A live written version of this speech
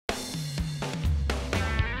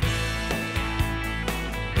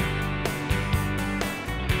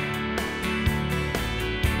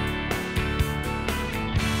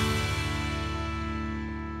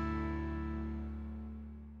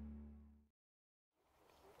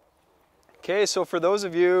Okay, so for those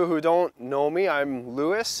of you who don't know me, I'm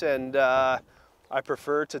Lewis, and I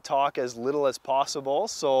prefer to talk as little as possible.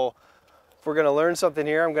 So if we're going to learn something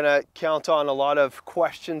here, I'm going to count on a lot of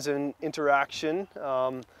questions and interaction.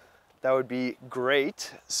 That would be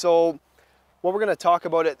great. So what we're going to talk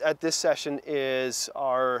about at this session is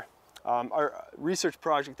our research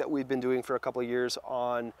project that we've been doing for a couple of years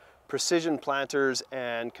on precision planters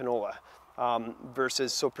and canola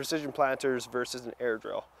so precision planters versus an air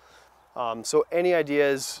drill. So any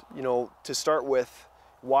ideas, to start with,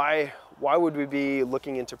 why would we be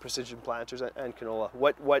looking into precision planters and canola?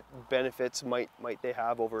 What benefits might they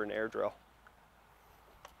have over an air drill?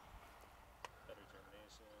 Better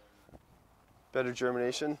germination. Better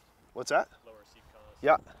germination? What's that? Lower seed costs.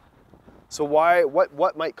 Yeah. So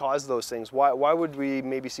what might cause those things? Why would we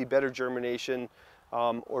maybe see better germination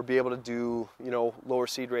or be able to do, lower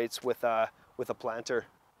seed rates with a planter?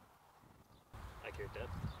 Accurate depth.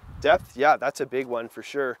 Depth, yeah, that's a big one for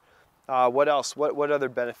sure. What else? What other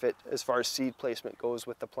benefit as far as seed placement goes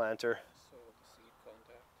with the planter? So the seed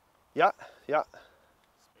contact. Yeah.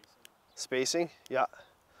 Spacing, yeah.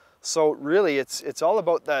 So really, it's all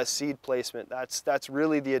about the seed placement. That's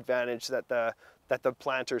really the advantage that the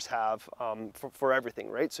planters have for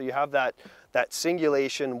everything, right? So you have that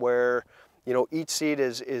singulation where each seed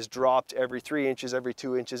is dropped every 3 inches, every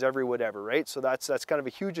 2 inches, every whatever, right? So that's kind of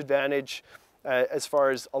a huge advantage. As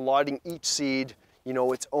far as allotting each seed,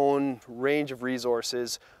 its own range of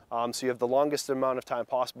resources, so you have the longest amount of time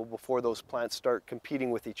possible before those plants start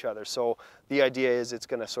competing with each other. So the idea is it's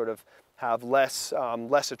going to sort of have less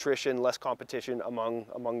attrition, less competition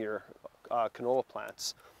among your canola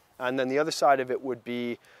plants. And then the other side of it would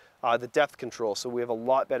be the depth control. So we have a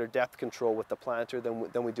lot better depth control with the planter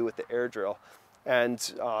than we do with the air drill. And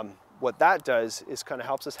what that does is kind of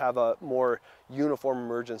helps us have a more uniform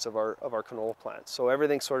emergence of our canola plants. So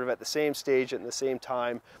everything's sort of at the same stage at the same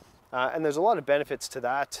time. And there's a lot of benefits to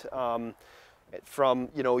that. You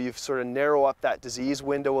sort of narrow up that disease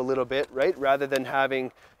window a little bit, right? Rather than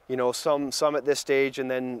having, some at this stage and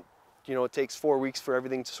then, it takes 4 weeks for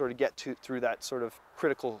everything to sort of get through that sort of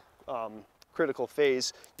critical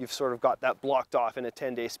phase. You've sort of got that blocked off in a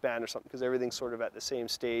 10-day span or something because everything's sort of at the same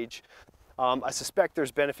stage. I suspect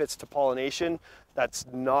there's benefits to pollination. That's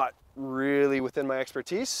not really within my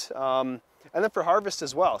expertise. And then for harvest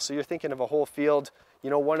as well. So you're thinking of a whole field.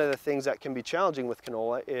 One of the things that can be challenging with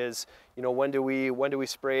canola is, when do we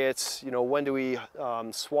spray it? When do we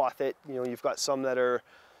swath it? You've got some that are,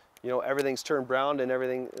 everything's turned brown and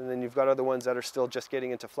everything, and then you've got other ones that are still just getting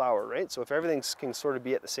into flower, right? So if everything can sort of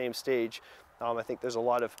be at the same stage, I think there's a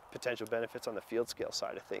lot of potential benefits on the field scale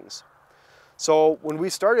side of things. So when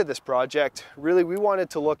we started this project, really we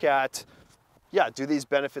wanted to look at, do these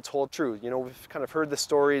benefits hold true? We've kind of heard the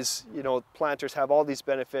stories, planters have all these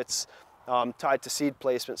benefits tied to seed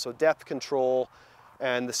placement, so depth control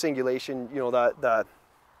and the singulation, the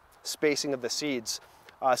spacing of the seeds.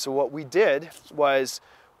 So what we did was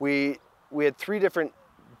we had 3 different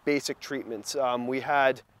basic treatments. We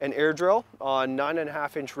had an air drill on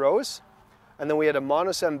 9.5-inch rows. And then we had a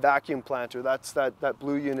monosem vacuum planter. That's that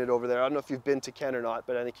blue unit over there. I don't know if you've been to Ken or not,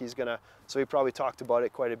 but I think so he probably talked about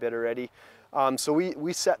it quite a bit already. So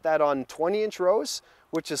we set that on 20-inch rows,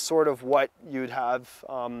 which is sort of what you'd have,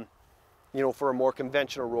 for a more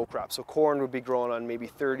conventional row crop. So corn would be grown on maybe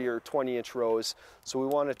 30 or 20-inch rows. So we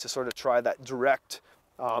wanted to sort of try that direct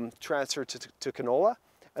transfer to canola.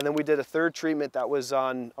 And then we did a third treatment that was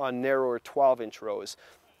on narrower 12-inch rows,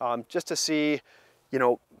 just to see,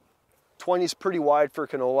 20 is pretty wide for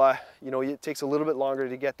canola. It takes a little bit longer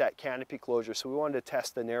to get that canopy closure, so we wanted to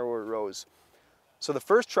test the narrower rows. So the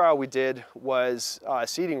first trial we did was a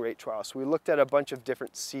seeding rate trial. So we looked at a bunch of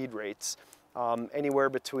different seed rates,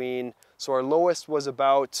 anywhere between, so our lowest was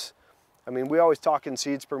about, we always talk in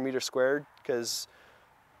seeds per meter squared because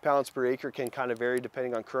pounds per acre can kind of vary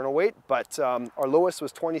depending on kernel weight, but our lowest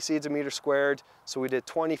was 20 seeds a meter squared. So we did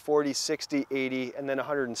 20, 40, 60, 80, and then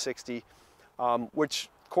 160, which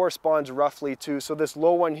corresponds roughly to, so this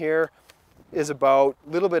low one here is about a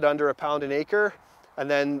little bit under a pound an acre, and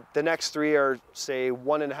then the next 3 are say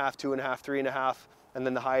 1.5, 2.5, 3.5, and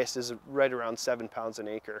then the highest is right around 7 pounds an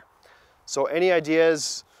acre. So any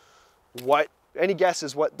ideas, any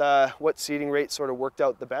guesses what seeding rate sort of worked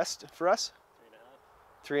out the best for us?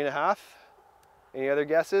 3.5. 3.5. Any other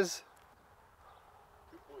guesses?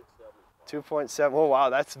 2.7. 2.7. Oh wow,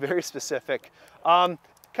 that's very specific.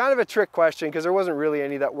 Kind of a trick question because there wasn't really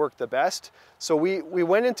any that worked the best. So we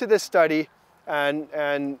went into this study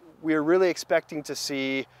and we were really expecting to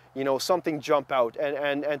see, something jump out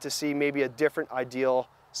and to see maybe a different ideal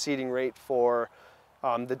seeding rate for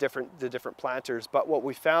the different planters. But what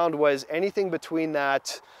we found was anything between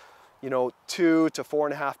that, 2 to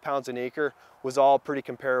 4.5 pounds an acre was all pretty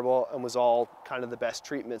comparable and was all kind of the best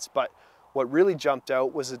treatments. But what really jumped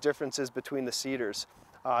out was the differences between the seeders.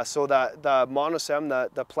 So the monosem,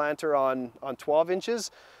 the planter on 12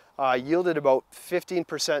 inches, yielded about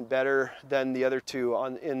 15% better than the other two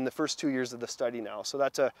in the first 2 years of the study now. So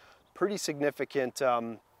that's a pretty significant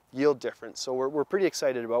yield difference. So we're pretty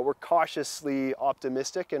excited about it. We're cautiously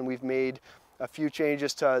optimistic, and we've made a few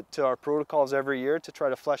changes to our protocols every year to try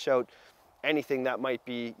to flesh out anything that might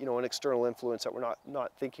be, an external influence that we're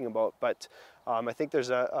not thinking about. But I think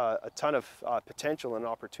there's a ton of potential and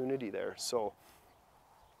opportunity there. So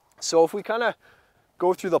if we kind of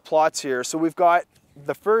go through the plots here, so we've got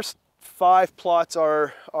the first 5 plots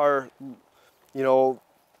are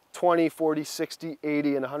 20, 40, 60,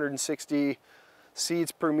 80, and 160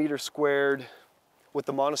 seeds per meter squared with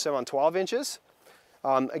the monosem on 12 inches.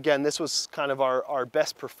 Again, this was kind of our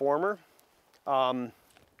best performer.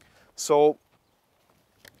 So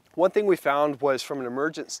one thing we found was from an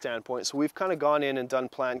emergence standpoint, so we've kind of gone in and done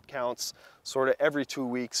plant counts sort of every 2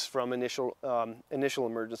 weeks from initial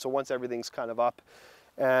emergence, so once everything's kind of up.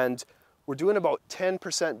 And we're doing about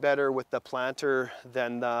 10% better with the planter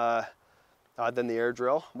than the air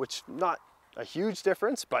drill, which not a huge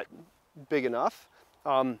difference, but big enough.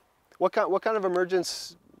 What kind of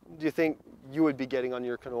emergence do you think you would be getting on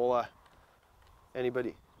your canola?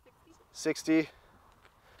 Anybody? 60?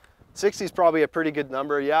 60 is probably a pretty good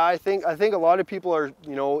number. Yeah, I think a lot of people are,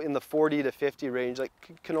 in the 40 to 50 range. Like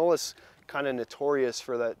canola's kind of notorious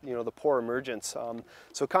for that, the poor emergence.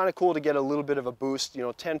 So kind of cool to get a little bit of a boost,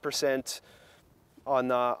 10% on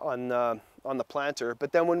the planter.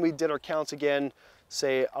 But then when we did our counts again,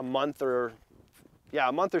 say a month or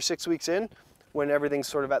 6 weeks in, when everything's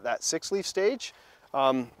sort of at that 6-leaf stage,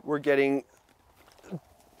 we're getting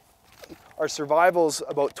our survival's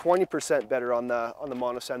about 20% better on the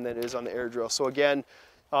monosem than it is on the air drill. So again,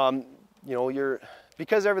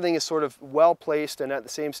 because everything is sort of well placed and at the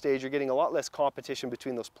same stage, you're getting a lot less competition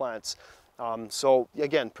between those plants. So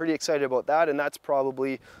again, pretty excited about that, and that's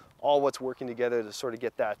probably all what's working together to sort of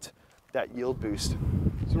get that yield boost.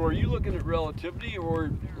 So are you looking at relativity, or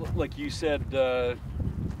like you said,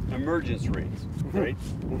 emergence rates, right?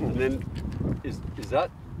 And then is that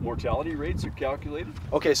mortality rates are calculated?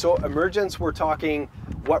 Okay, so emergence, we're talking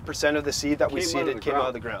what percent of the seed that we seeded came out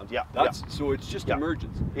of the ground. Yeah. So it's just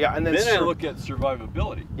emergence. Yeah, and then I look at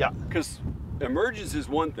survivability. Yeah. Because emergence is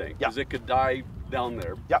one thing, because it could die down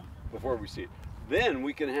there before we see it. Then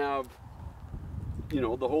we can have,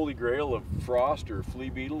 the holy grail of frost or flea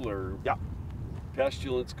beetle or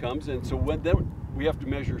pestilence comes, and so then we have to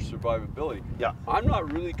measure survivability. Yeah. I'm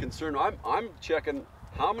not really concerned. I'm checking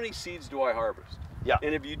how many seeds do I harvest. Yeah.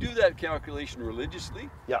 And if you do that calculation religiously,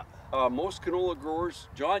 most canola growers,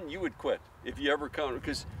 John, you would quit if you ever count,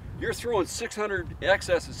 because you're throwing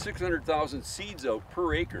excess of 600,000 seeds out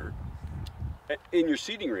per acre in your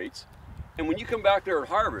seeding rates, and when you come back there at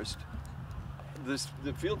harvest,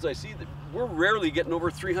 the fields I see, we're rarely getting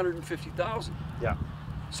over 350,000. Yeah.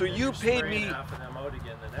 So you paid me half of them out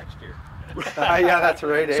again the next year. Yeah, that's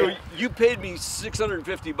right. Eh? So you paid me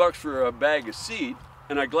 $650 for a bag of seed,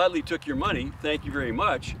 and I gladly took your money. Thank you very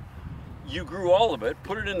much. You grew all of it,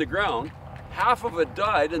 put it in the ground. Half of it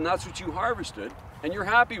died, and that's what you harvested, and you're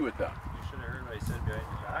happy with that. You should have heard what I said behind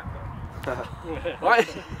your back,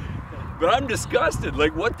 though. But I'm disgusted.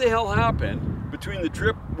 Like, what the hell happened between the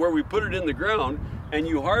trip where we put it in the ground and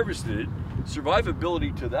you harvested it?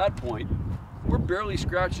 Survivability to that point, we're barely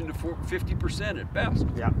scratching to 50% at best.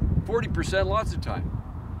 Yeah. 40% lots of time.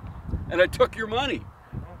 And I took your money.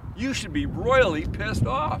 You should be royally pissed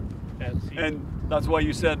off. And that's why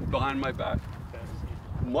you said behind my back.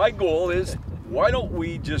 My goal is, why don't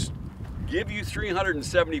we just give you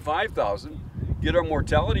 375,000, get our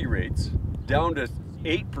mortality rates down to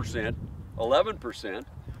 8%, 11%,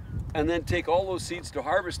 and then take all those seeds to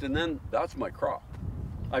harvest, and then that's my crop.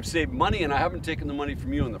 I've saved money, and I haven't taken the money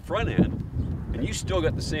from you on the front end, and you still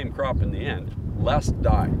got the same crop in the end. Less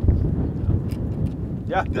die.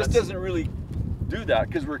 Yeah, this doesn't really do that,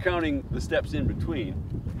 because we're counting the steps in between.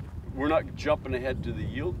 We're not jumping ahead to the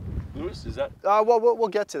yield. Lewis, is that? Well, we'll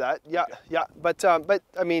get to that. Yeah, okay. Yeah. But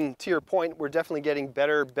I mean, to your point, we're definitely getting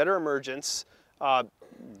better emergence.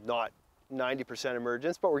 Not 90%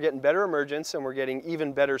 emergence, but we're getting better emergence, and we're getting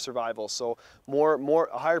even better survival. So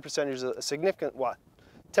a higher percentage, a significant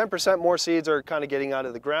 10% more seeds are kind of getting out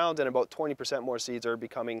of the ground, and about 20% more seeds are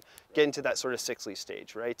getting to that sort of 6-leaf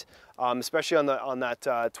stage, right? Especially on that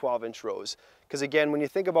 12-inch rows. Because again, when you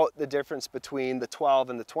think about the difference between the 12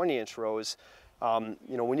 and the 20-inch rows,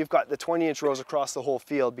 You know, when you've got the 20-inch rows across the whole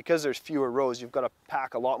field, because there's fewer rows, you've got to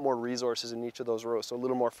pack a lot more resources in each of those rows. So a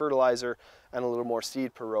little more fertilizer and a little more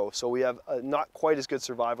seed per row. So we have not quite as good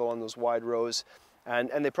survival on those wide rows.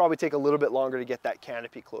 And they probably take a little bit longer to get that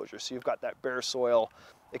canopy closure. So you've got that bare soil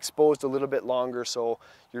exposed a little bit longer, so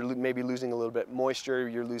you're maybe losing a little bit moisture,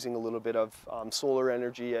 you're losing a little bit of solar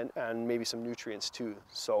energy and maybe some nutrients too.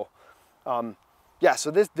 So yeah, so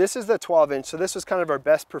this is the 12-inch. So this was kind of our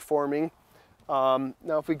best performing. Now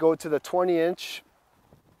if we go to the 20-inch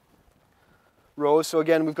rows, so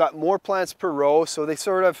again, we've got more plants per row, so they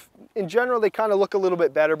sort of, in general, they kind of look a little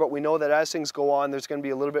bit better, but we know that as things go on, there's going to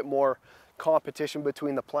be a little bit more competition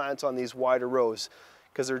between the plants on these wider rows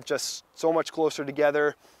because they're just so much closer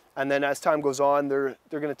together. And then as time goes on, they're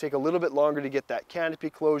going to take a little bit longer to get that canopy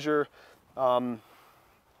closure. And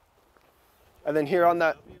then here on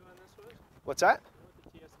that, what's that?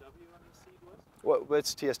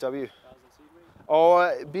 What's TSW? Oh,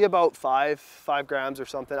 it'd be about 5 grams or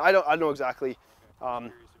something. I don't know exactly.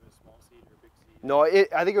 No,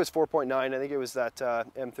 I think it was 4.9. I think it was that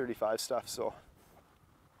M35 stuff.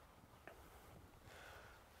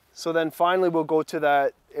 So then finally we'll go to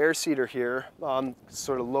that air seeder here,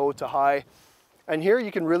 sort of low to high. And here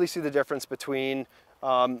you can really see the difference between,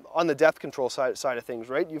 on the depth control side of things,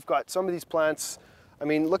 right? You've got some of these plants, I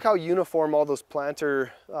mean, look how uniform all those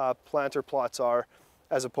planter plots are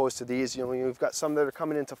as opposed to these. You know, you've got some that are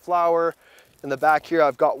coming into flower. In the back here,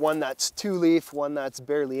 I've got one that's 2-leaf, one that's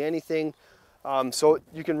barely anything. So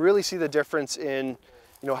you can really see the difference in,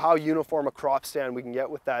 you know, how uniform a crop stand we can get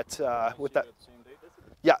with that.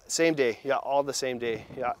 Yeah, same day. Yeah, all the same day.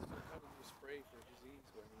 Yeah.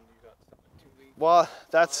 Well,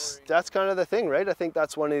 that's kind of the thing, right? I think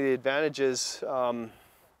that's one of the advantages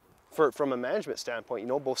from a management standpoint, you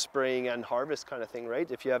know, both spraying and harvest kind of thing,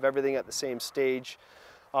 right? If you have everything at the same stage.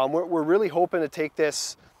 We're really hoping to take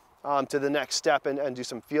this to the next step and do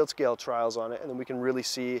some field scale trials on it, and then we can really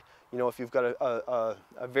see, you know, if you've got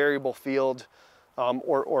a variable field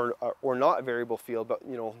or not a variable field, but,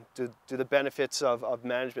 you know, do the benefits of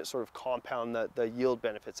management sort of compound the yield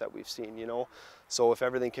benefits that we've seen, you know? So if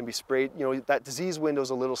everything can be sprayed, you know, that disease window is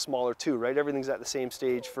a little smaller too, right? Everything's at the same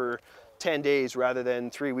stage for 10 days rather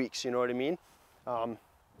than 3 weeks, you know what I mean? And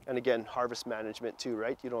again, harvest management too,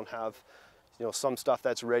 right? You don't have, you know, some stuff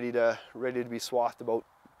that's ready to be swathed about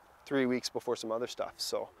 3 weeks before some other stuff.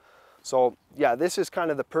 So yeah, this is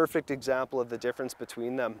kind of the perfect example of the difference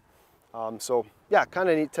between them. So yeah, kind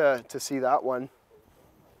of neat to see that one.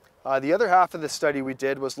 The other half of the study we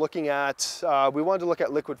did was looking at, we wanted to look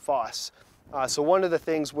at liquid phos. So one of the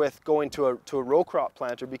things with going to a row crop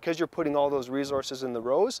planter, because you're putting all those resources in the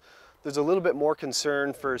rows, there's a little bit more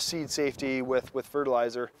concern for seed safety with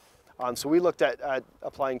fertilizer. So we looked at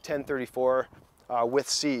applying 1034 with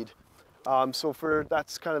seed. So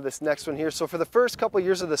that's kind of this next one here. So for the first couple of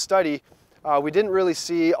years of the study, we didn't really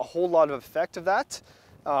see a whole lot of effect of that.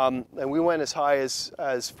 And we went as high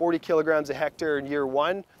as 40 kilograms a hectare in year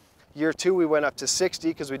 1. Year 2, we went up to 60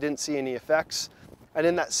 because we didn't see any effects. And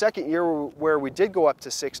in that second year where we did go up to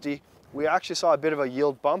 60, we actually saw a bit of a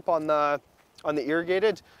yield bump on the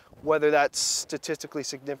irrigated. Whether that's statistically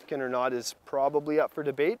significant or not is probably up for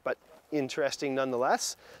debate, but interesting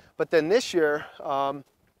nonetheless. But then this year,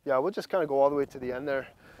 yeah, we'll just kind of go all the way to the end there.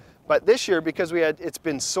 But this year, because it's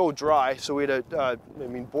been so dry, so we had I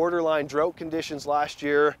mean, borderline drought conditions last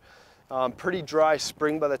year, pretty dry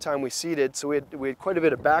spring by the time we seeded, so we had quite a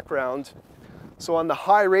bit of background. So on the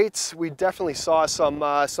high rates, we definitely saw some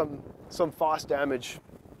phos damage.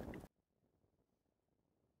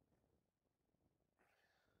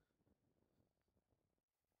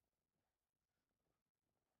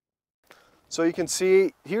 So you can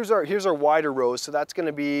see, here's our wider rows. So that's going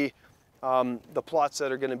to be the plots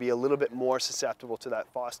that are going to be a little bit more susceptible to that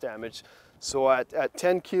phos damage. So at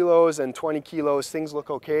 10 kilos and 20 kilos, things look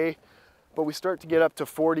okay. But we start to get up to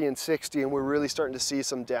 40 and 60, and we're really starting to see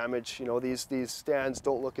some damage. You know, these stands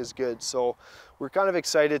don't look as good. So we're kind of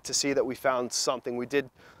excited to see that we found something. We did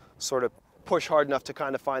sort of push hard enough to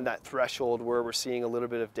kind of find that threshold where we're seeing a little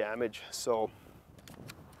bit of damage. So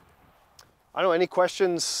I don't know, any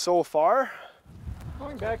questions so far?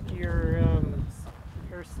 Going back to your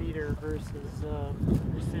air seeder versus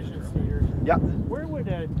precision seeder, Yeah. where would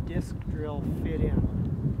a disc drill fit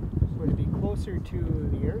in? Would it be closer to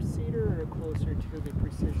the air seeder or closer to the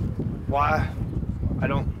precision? Well, I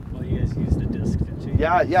don't. Well, you guys used a disc, didn't you?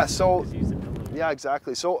 Yeah. So Used a pillow. yeah,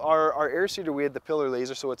 exactly. So our air seeder, we had the pillar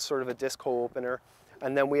laser, so it's sort of a disc hole opener,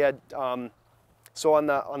 and then we had. So on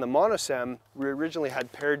the monosem, we originally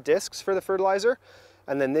had paired discs for the fertilizer,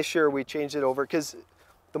 and then this year we changed it over because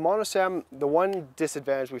the monosem, the one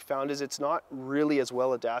disadvantage we found is it's not really as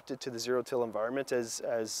well adapted to the zero-till environment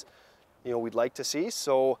as you know we'd like to see.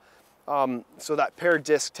 So so that paired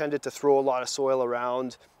disc tended to throw a lot of soil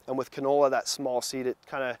around, and with canola, that small seed, it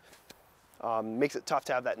kind of makes it tough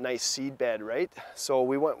to have that nice seed bed, right? So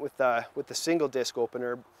we went with the single disc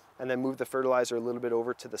opener and then moved the fertilizer a little bit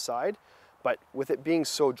over to the side. But with it being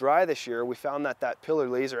so dry this year, we found that that pillar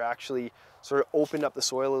laser actually sort of opened up the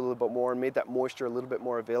soil a little bit more and made that moisture a little bit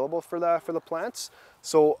more available for the plants.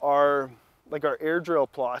 So our air drill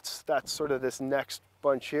plots, that's sort of this next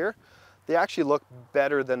bunch here, they actually look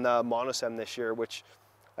better than the monosem this year, which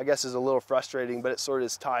I guess is a little frustrating, but it sort of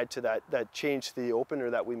is tied to that change to the opener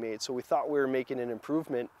that we made. So we thought we were making an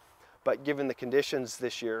improvement, but given the conditions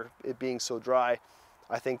this year, it being so dry,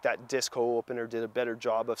 I think that disc hoe opener did a better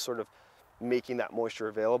job of sort of making that moisture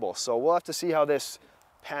available. So we'll have to see how this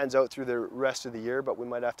pans out through the rest of the year, but we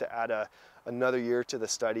might have to add another year to the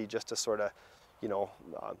study just to sort of, you know,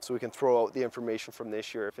 so we can throw out the information from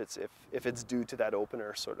this year if it's due to that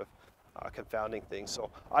opener sort of confounding thing. So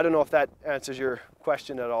I don't know if that answers your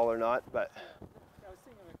question at all or not, but I was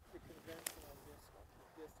thinking of the conventional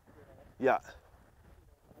disc drill. yeah. How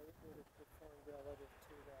it would have performed relative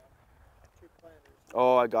to the two planters.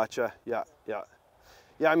 Oh, I gotcha. Yeah, yeah.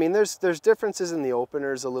 Yeah, I mean, there's differences in the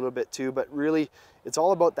openers a little bit too, but really it's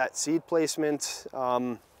all about that seed placement,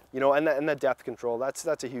 you know, and the depth control. That's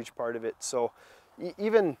a huge part of it. So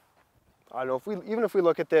even, I don't know, if we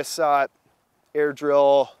look at this air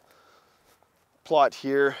drill plot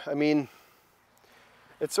here, I mean,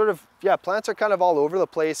 it's sort of, yeah, plants are kind of all over the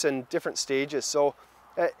place in different stages. So,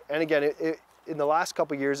 and again, in the last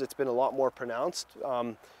couple of years, it's been a lot more pronounced.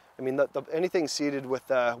 I mean, anything seeded with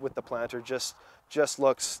the planter just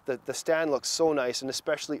looks, the stand looks so nice, and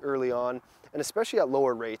especially early on, and especially at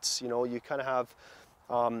lower rates. You know, you kind of have,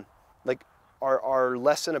 like our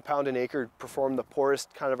less than a pound an acre performed the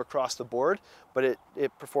poorest kind of across the board, but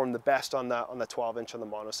it performed the best on the 12-inch on the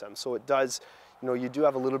monosem. So it does, you know, you do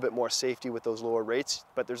have a little bit more safety with those lower rates,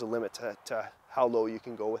 but there's a limit to how low you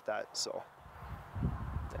can go with that. So,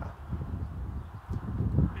 yeah.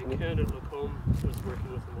 In Canada, Lacombe was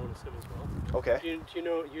working with the monosem as well. Okay. Do you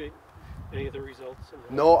know any of the results?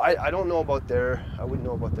 No, I don't know about I wouldn't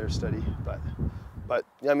know about their study, but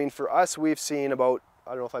I mean, for us, we've seen about,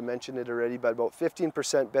 I don't know if I mentioned it already, but about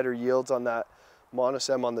 15% better yields on that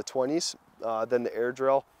monosem on the 20s than the air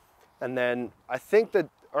drill. And then I think that,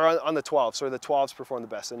 or on the 12s, so the 12s performed the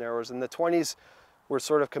best in arrows, and the 20s were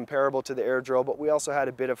sort of comparable to the air drill, but we also had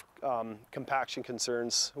a bit of compaction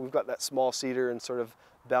concerns. We've got that small seeder and sort of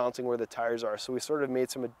balancing where the tires are. So we sort of made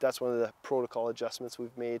that's one of the protocol adjustments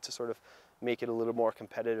we've made to sort of make it a little more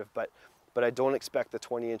competitive. But I don't expect the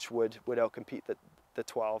 20-inch would outcompete the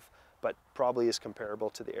 12, but probably is comparable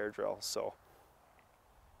to the air drill. So,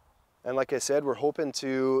 and like I said, we're hoping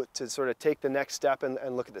to sort of take the next step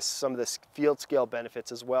and look at some of the field scale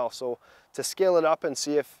benefits as well. So to scale it up and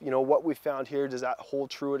see if, you know, what we found here, does that hold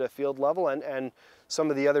true at a field level, and some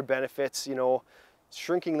of the other benefits, you know,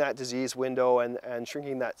 shrinking that disease window and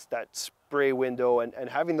shrinking that spray window and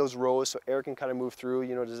having those rows so air can kind of move through,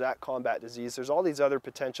 you know, does that combat disease? There's all these other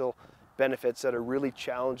potential benefits that are really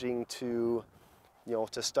challenging to, you know,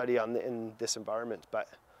 to study in this environment. But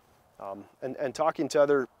and talking to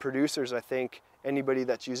other producers, I think anybody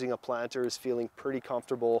that's using a planter is feeling pretty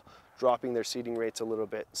comfortable dropping their seeding rates a little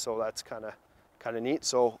bit. So that's kind of neat.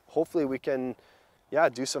 So hopefully we can, yeah,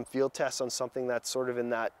 do some field tests on something that's sort of in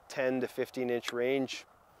that 10 to 15-inch range.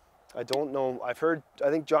 I don't know. I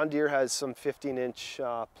think John Deere has some 15-inch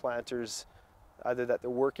planters, either that they're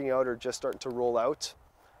working out or just starting to roll out.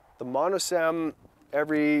 The monosem,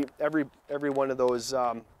 every one of those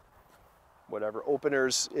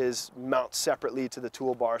openers is mount separately to the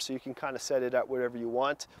toolbar, so you can kind of set it at whatever you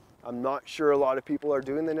want. I'm not sure a lot of people are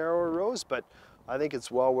doing the narrower rows, but I think it's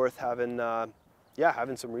well worth having,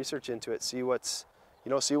 having some research into it. See what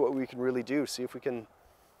we can really do. See if we can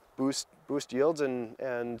boost yields and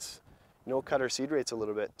you know, cut our seed rates a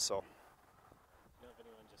little bit. So. You know of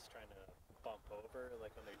anyone just trying to bump over,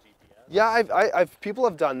 like on their GPS? Yeah, people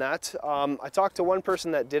have done that. I talked to one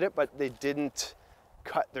person that did it, but they didn't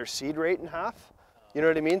cut their seed rate in half. You know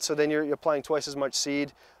what I mean? So then you're applying twice as much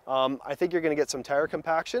seed. I think you're going to get some tire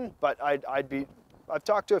compaction, but I've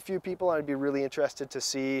talked to a few people, and I'd be really interested to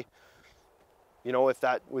see, you know, if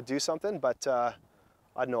that would do something. But I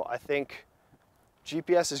don't know. I think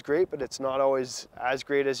GPS is great, but it's not always as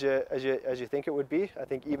great as you think it would be. I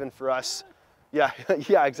think even for us, yeah,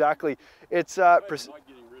 yeah, exactly. It's not getting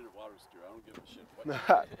rid of water steer. I don't give a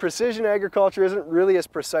shit. Precision agriculture isn't really as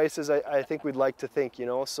precise as I think we'd like to think, you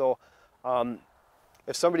know. So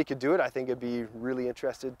if somebody could do it, I think I'd be really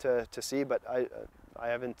interested to see. But I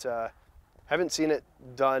haven't seen it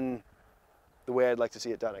done the way I'd like to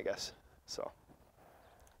see it done, I guess. So,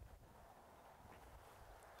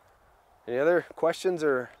 any other questions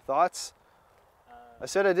or thoughts? I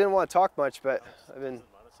said I didn't want to talk much, but I've been.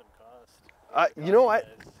 You know, I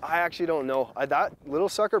actually don't know. That little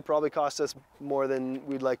sucker probably cost us more than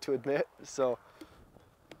we'd like to admit. So.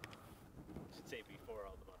 Should say before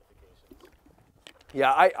all the modifications.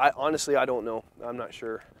 Yeah, I honestly I don't know. I'm not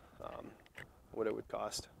sure what it would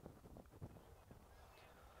cost.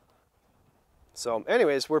 So,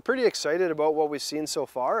 anyways, we're pretty excited about what we've seen so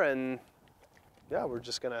far, and yeah, we're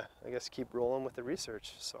just gonna, I guess, keep rolling with the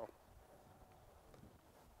research. So.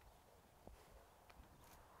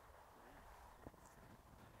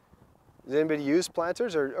 Does anybody use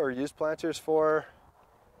planters or use planters for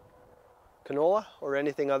canola or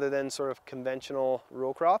anything other than sort of conventional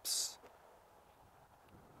row crops?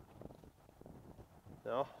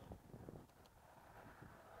 No?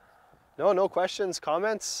 No questions,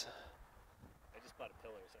 comments? I just bought a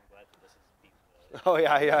pillar, so I'm glad that this is beating the... Oh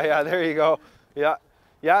yeah, there you go.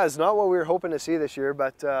 Yeah, it's not what we were hoping to see this year,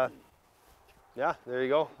 but yeah, there you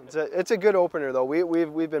go. It's a good opener though.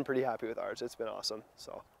 We've been pretty happy with ours. It's been awesome.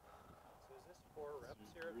 So. So is this 4 reps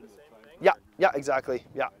here of the same thing? Yeah, exactly.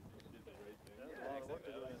 Yeah.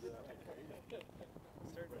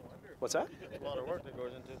 What's that? There's a lot of work that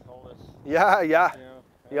goes into all this.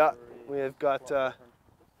 Yeah. We've got a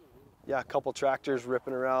couple tractors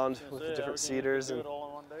ripping around with the different seeders Do and it all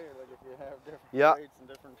in one day, like if you have different Yeah. rates and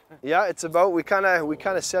different. yeah, it's about we kind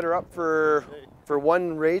of set her up for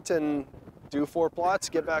one rate and do 4 plots,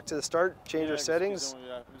 get back to the start, change our settings.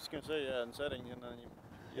 Yeah, I'm just gonna say and settings, and then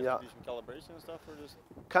you Yeah. have to do some calibration and stuff, or just.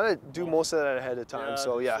 Kind of do most of that ahead of time. Yeah,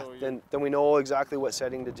 So yeah, so you- then we know exactly what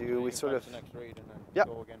setting to do. you We can sort find of the next rate and then Yeah.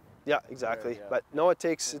 go again. yeah, exactly. yeah. But no, it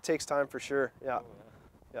takes time for sure. Yeah. Oh,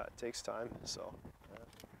 Yeah, it takes time. So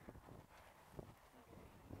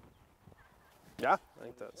yeah, I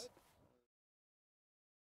think that's